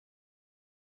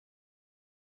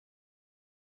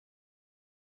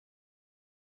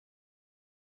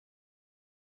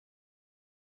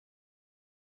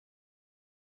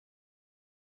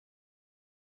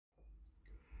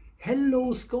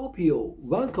Hello Scorpio,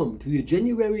 welcome to your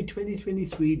January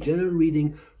 2023 general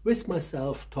reading with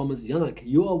myself, Thomas Janak.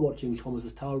 You are watching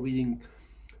Thomas's Tarot reading.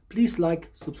 Please like,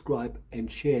 subscribe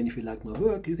and share. And if you like my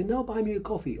work, you can now buy me a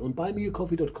coffee on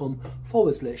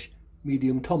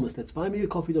buymeacoffee.com/medium Thomas. That's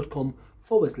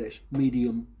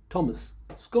buymeacoffee.com/medium Thomas.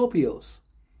 Scorpios.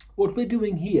 What we're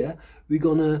doing here, we're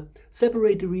gonna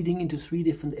separate the reading into 3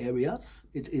 different areas.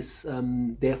 It is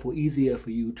therefore easier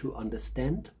for you to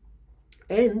understand.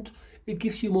 And it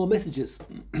gives you more messages.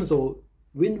 So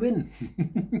win-win.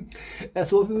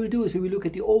 So what we will do is we will look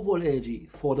at the overall energy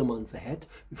for the months ahead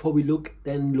before we look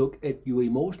at your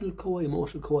emotional core.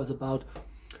 Emotional core is about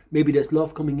maybe there's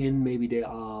love coming in, maybe there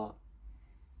are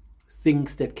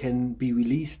things that can be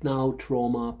released now,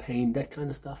 trauma, pain, that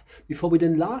kind of stuff. Before we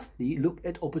then lastly look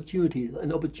at opportunities.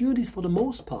 And opportunities for the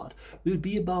most part will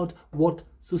be about what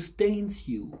sustains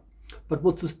you. But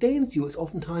what sustains you is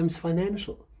oftentimes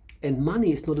financial. And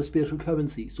money is not a spiritual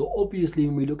currency. So obviously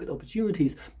when we look at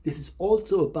opportunities, this is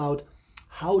also about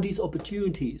how these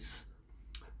opportunities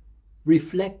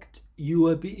reflect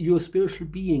your spiritual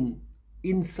being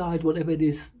inside whatever it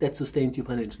is that sustains you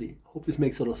financially. Hope this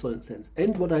makes sort of sense.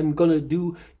 And what I'm going to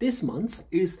do this month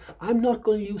is I'm not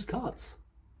going to use cards.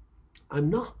 I'm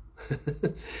not.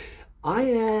 I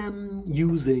am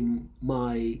using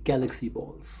my galaxy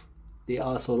balls. They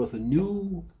are sort of a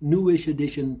newish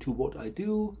addition to what I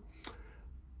do.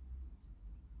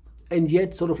 And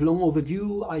yet sort of long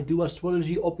overdue. I do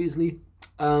astrology, obviously.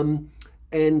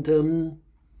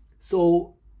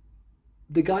 So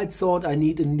the guides thought I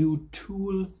need a new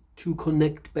tool to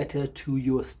connect better to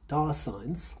your star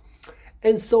signs.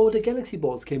 And so the galaxy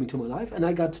balls came into my life, and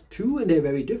I got 2 and they're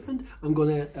very different. I'm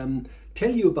gonna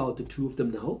tell you about the 2 of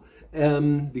them now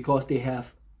because they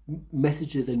have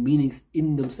messages and meanings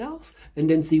in themselves, and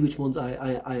then see which ones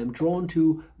I am drawn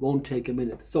to. Won't take a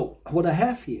minute. So what I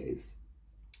have here is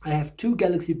I have 2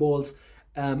 galaxy balls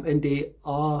and they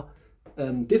are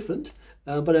different,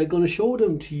 but I'm going to show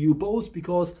them to you both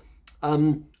because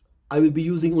I will be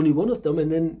using only one of them,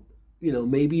 and then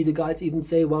maybe the guides even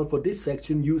say, well, for this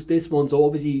section use this one. So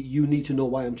obviously you need to know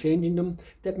why I'm changing them.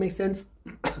 That makes sense.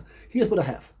 Here's what I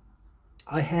have.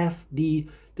 I have the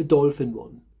dolphin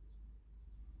one.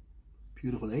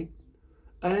 Beautiful, eh?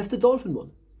 I have the dolphin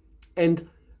one. And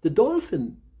the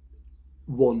dolphin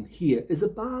one here is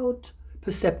about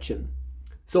perception.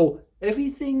 So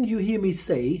everything you hear me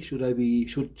say, should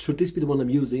this be the one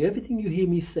I'm using? Everything you hear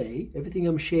me say, everything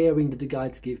I'm sharing that the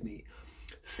guides give me,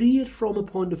 see it from a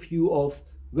point of view of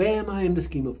where am I in the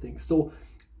scheme of things. So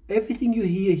everything you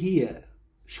hear here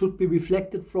should be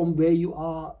reflected from where you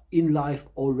are in life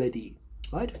already,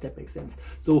 right? If that makes sense.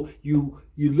 So you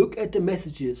look at the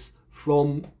messages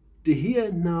from the here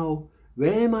and now.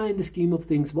 Where am I in the scheme of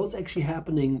things? What's actually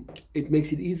happening? It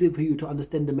makes it easier for you to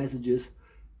understand the messages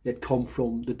that come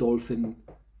from the dolphin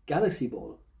galaxy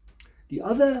ball. The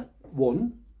other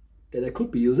one that I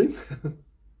could be using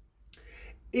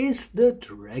is the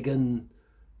dragon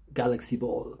galaxy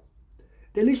ball.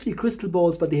 They're literally crystal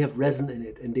balls, but they have resin in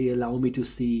it, and they allow me to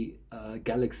see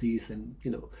galaxies, and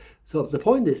So the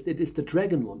point is, it is the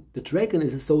dragon one. The dragon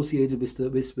is associated with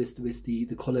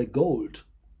the color gold,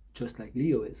 just like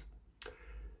Leo is.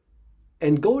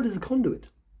 And gold is a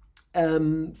conduit.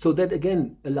 So that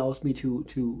again allows me to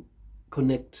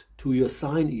connect to your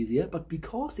sign easier, but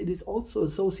because it is also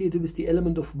associated with the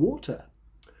element of water,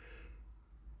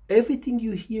 everything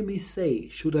you hear me say,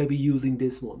 should I be using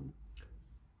this one,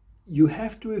 you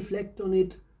have to reflect on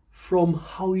it from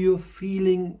how you're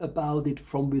feeling about it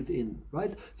from within,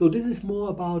 right? So this is more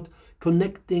about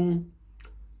connecting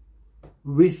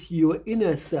with your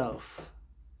inner self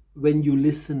when you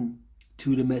listen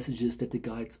to the messages that the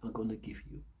guides are going to give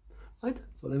you, right?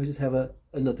 So let me just have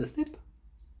another sip.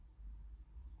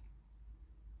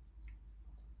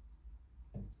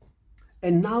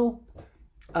 And now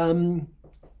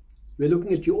we're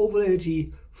looking at your overall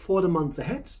energy for the months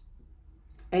ahead,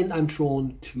 and I'm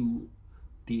drawn to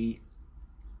the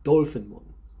dolphin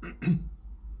one.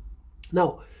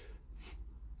 Now,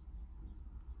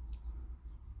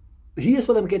 here's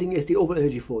what I'm getting as the overall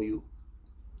energy for you.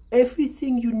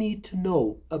 Everything you need to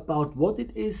know about what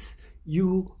it is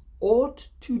you ought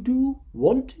to do,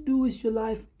 want to do with your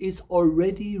life is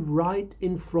already right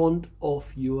in front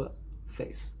of your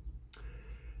face.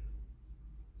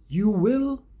 You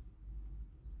will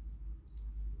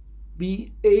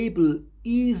be able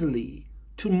easily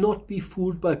to not be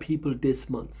fooled by people this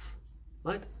month,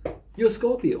 right? You're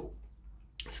Scorpio.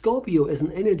 Scorpio as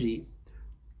an energy,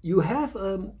 you have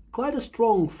quite a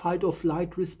strong fight or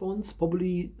flight response,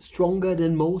 probably stronger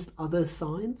than most other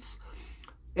signs.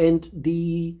 And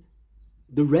the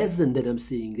the resin that I'm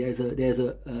seeing, there's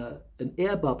an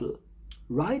air bubble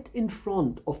right in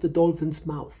front of the dolphin's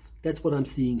mouth. That's what I'm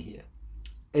seeing here.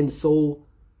 And so,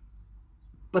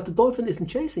 but the dolphin isn't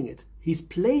chasing it. He's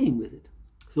playing with it.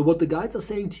 So what the guides are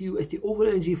saying to you as the overall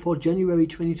energy for January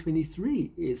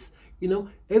 2023 is, you know,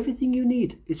 everything you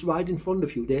need is right in front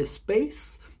of you. There's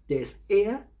space, there's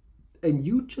air, and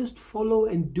you just follow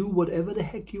and do whatever the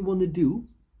heck you want to do,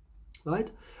 right?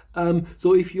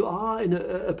 So if you are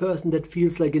a person that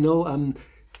feels like, you know, I'm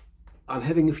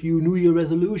having a few New Year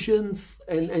resolutions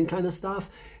and kind of stuff,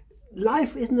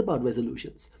 life isn't about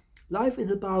resolutions. Life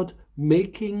is about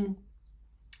making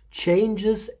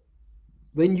changes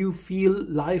when you feel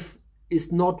life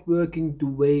is not working the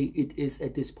way it is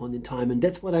at this point in time. And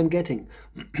that's what I'm getting.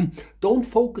 Don't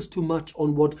focus too much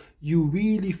on what you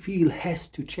really feel has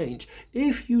to change.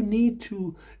 If you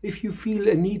feel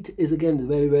a need is, again, a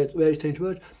very, very strange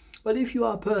word, but if you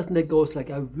are a person that goes like,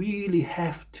 I really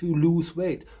have to lose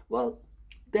weight, well,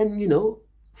 then, you know,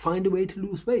 find a way to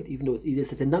lose weight, even though it's easier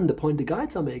said than done. The point the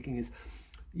guides are making is,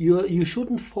 you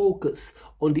shouldn't focus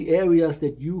on the areas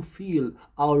that you feel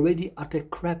are already utter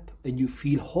crap and you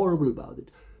feel horrible about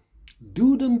it.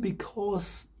 Do them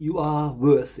because you are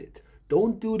worth it.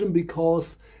 Don't do them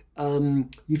because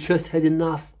you just had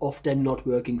enough of them not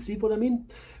working. See what I mean?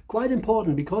 Quite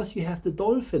important, because you have the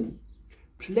dolphin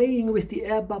playing with the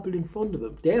air bubble in front of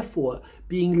him. Therefore,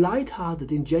 being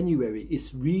lighthearted in January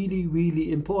is really,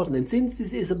 really important. And since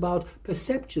this is about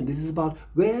perception, this is about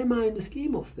where am I in the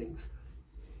scheme of things,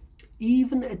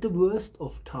 even at the worst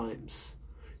of times,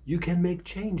 you can make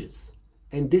changes.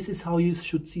 And this is how you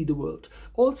should see the world.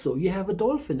 Also, you have a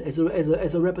dolphin as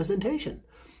a representation.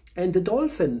 And the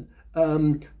dolphin,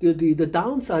 the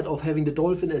downside of having the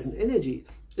dolphin as an energy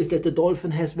is that the dolphin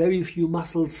has very few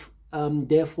muscles.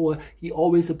 Therefore, he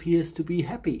always appears to be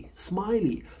happy,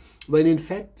 smiley, when in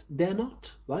fact they're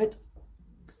not, right?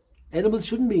 Animals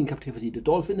shouldn't be in captivity. The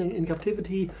dolphin in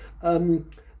captivity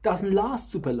doesn't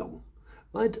last super long,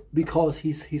 right? Because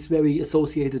he's very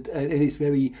associated and he's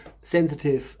very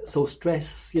sensitive. So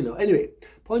stress, you know. Anyway,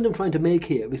 point I'm trying to make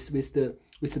here with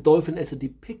the dolphin as a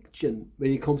depiction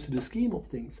when it comes to the scheme of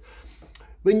things.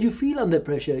 When you feel under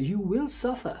pressure, you will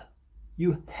suffer.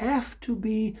 You have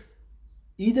to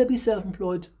either be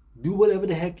self-employed, do whatever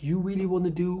the heck you really want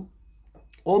to do,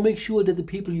 or make sure that the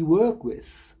people you work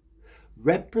with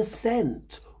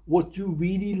represent what you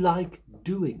really like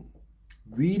doing.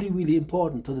 Really, really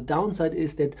important. So the downside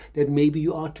is that maybe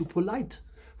you are too polite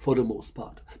for the most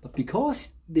part. But because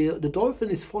the dolphin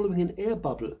is following an air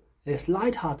bubble, there's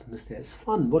lightheartedness, there's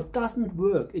fun. What doesn't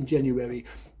work in January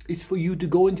is for you to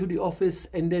go into the office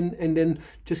and then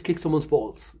just kick someone's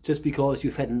balls just because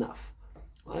you've had enough,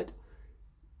 right?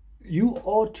 You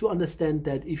ought to understand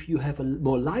that if you have a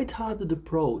more lighthearted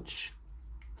approach,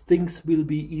 things will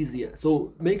be easier.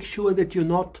 So make sure that you're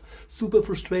not super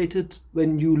frustrated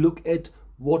when you look at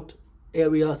what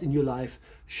areas in your life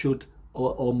should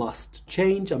or must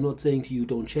change. I'm not saying to you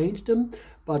don't change them,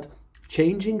 but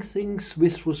changing things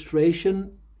with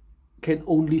frustration can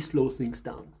only slow things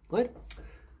down, right?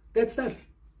 That's that.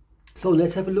 So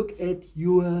let's have a look at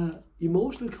your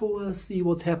emotional core, see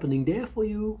what's happening there for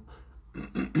you.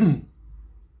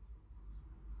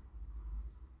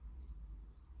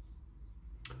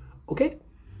 Okay.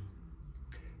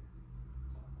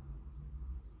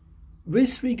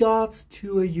 With regards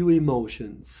to your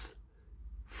emotions,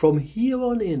 from here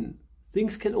on in,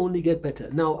 things can only get better.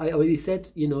 Now, I already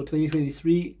said, you know,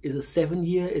 2023 is a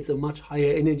 7-year. It's a much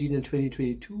higher energy than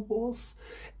 2022 was.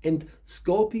 And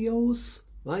Scorpios,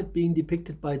 right, being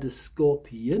depicted by the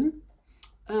scorpion,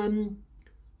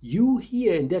 you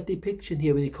here in that depiction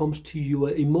here, when it comes to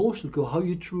your emotional core, how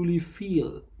you truly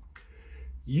feel,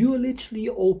 you're literally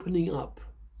opening up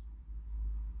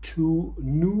to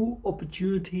new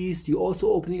opportunities. You're also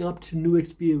opening up to new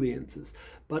experiences.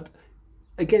 But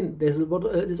again,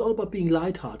 it's all about being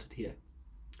lighthearted here.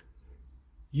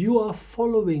 You are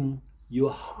following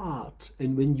your heart,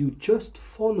 and when you just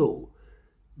follow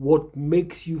what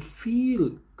makes you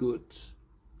feel good,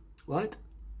 right?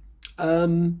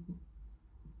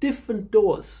 Different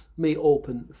doors may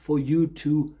open for you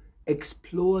to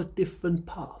explore different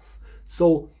paths.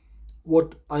 So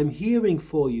what I'm hearing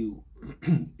for you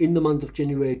in the month of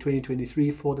January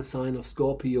 2023 for the sign of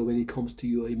Scorpio when it comes to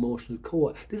your emotional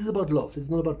core, this is about love. This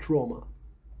is not about trauma.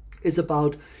 It's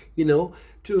about, you know,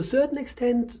 to a certain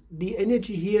extent, the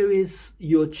energy here is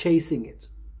you're chasing it,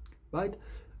 right?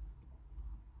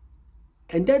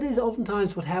 And that is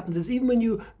oftentimes what happens is even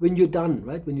when you're done,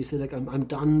 right? When you say like, I'm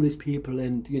done with people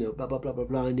and, you know, blah, blah, blah, blah,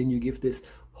 blah. And then you give this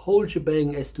whole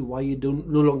shebang as to why you don't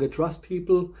no longer trust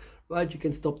people, right? You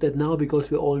can stop that now because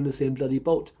we're all in the same bloody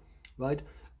boat, right?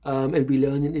 And we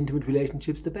learn in intimate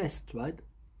relationships the best, right?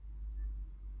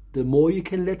 The more you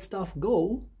can let stuff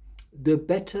go, the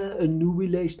better a new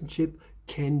relationship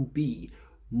can be.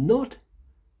 Not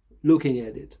looking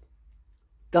at it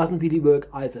doesn't really work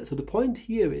either. So the point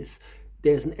here is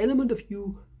there's an element of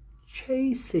you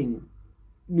chasing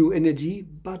new energy,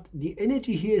 but the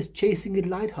energy here is chasing it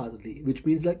lightheartedly, which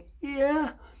means like,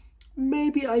 yeah,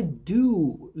 maybe I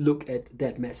do look at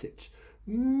that message.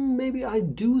 Maybe I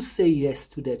do say yes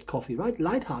to that coffee, right?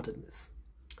 Lightheartedness.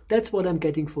 That's what I'm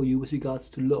getting for you with regards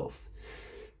to love.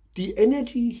 The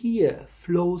energy here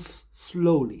flows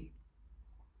slowly.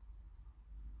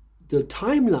 The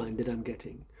timeline that I'm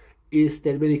getting is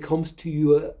that when it comes to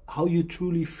your how you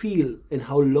truly feel and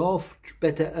how love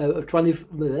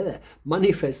better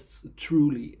manifests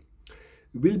truly,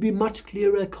 will be much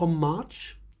clearer come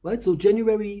March, right? So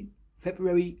January,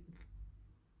 February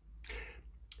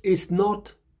is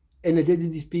not,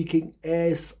 energetically speaking,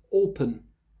 as open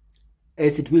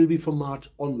as it will be from March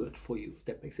onward for you, if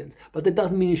that makes sense. But that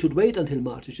doesn't mean you should wait until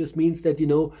March. It just means that, you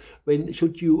know, when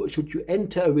should you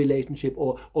enter a relationship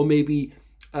or maybe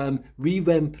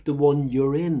revamp the one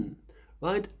you're in,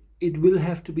 right? It will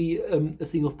have to be a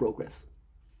thing of progress.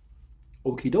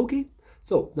 Okie dokie.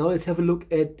 So now let's have a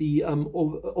look at the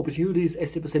opportunities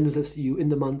as they present themselves to you in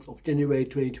the month of January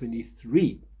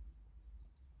 2023.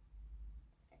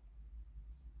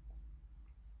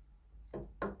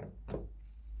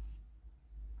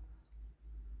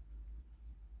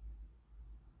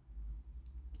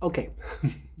 Okay.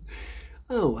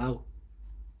 Oh, wow.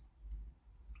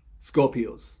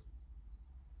 Scorpios.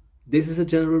 This is a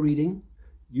general reading.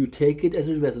 You take it as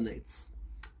it resonates.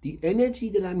 The energy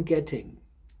that I'm getting,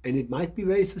 and it might be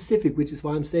very specific, which is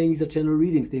why I'm saying these are general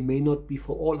readings. They may not be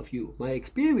for all of you. My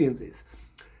experience is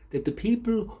that the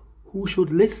people who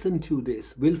should listen to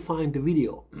this will find the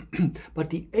video.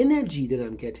 But the energy that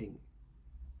I'm getting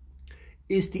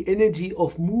is the energy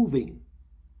of moving.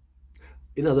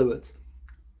 In other words,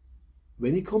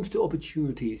 when it comes to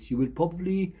opportunities, you will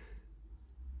probably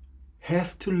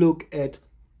have to look at,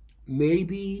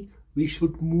 maybe we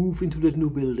should move into that new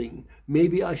building.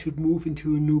 Maybe I should move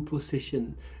into a new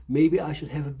position. Maybe I should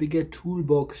have a bigger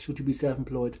toolbox, should you be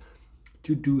self-employed,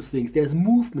 to do things. There's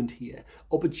movement here.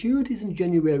 Opportunities in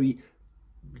January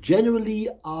generally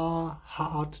are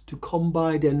hard to come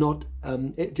by. They're not,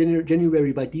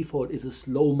 January by default is a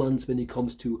slow month when it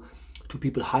comes to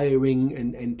people hiring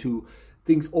and to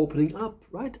things opening up,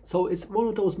 right? So it's one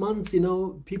of those months, you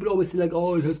know, people always say like,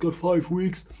 oh, it has got 5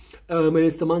 weeks, and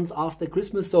it's the month after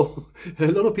Christmas. So a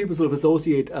lot of people sort of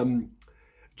associate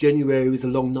January with a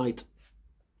long night.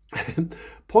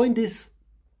 Point is,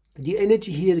 the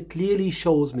energy here clearly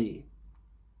shows me,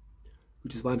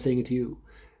 which is why I'm saying it to you,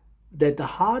 that the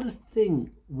hardest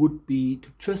thing would be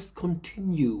to just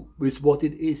continue with what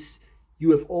it is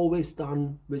you have always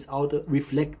done without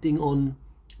reflecting on,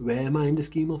 where am I in the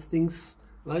scheme of things,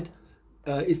 right?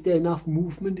 Is there enough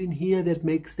movement in here that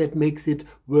makes it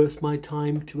worth my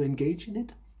time to engage in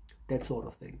it? That sort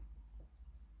of thing.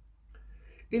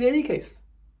 In any case,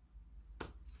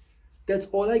 that's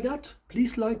all I got.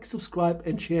 Please like, subscribe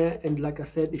and share. And like I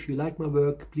said, if you like my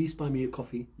work, please buy me a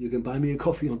coffee. You can buy me a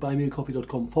coffee on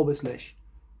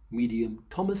buymeacoffee.com/medium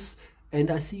Thomas.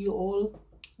 And I see you all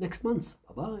next month.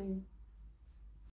 Bye-bye.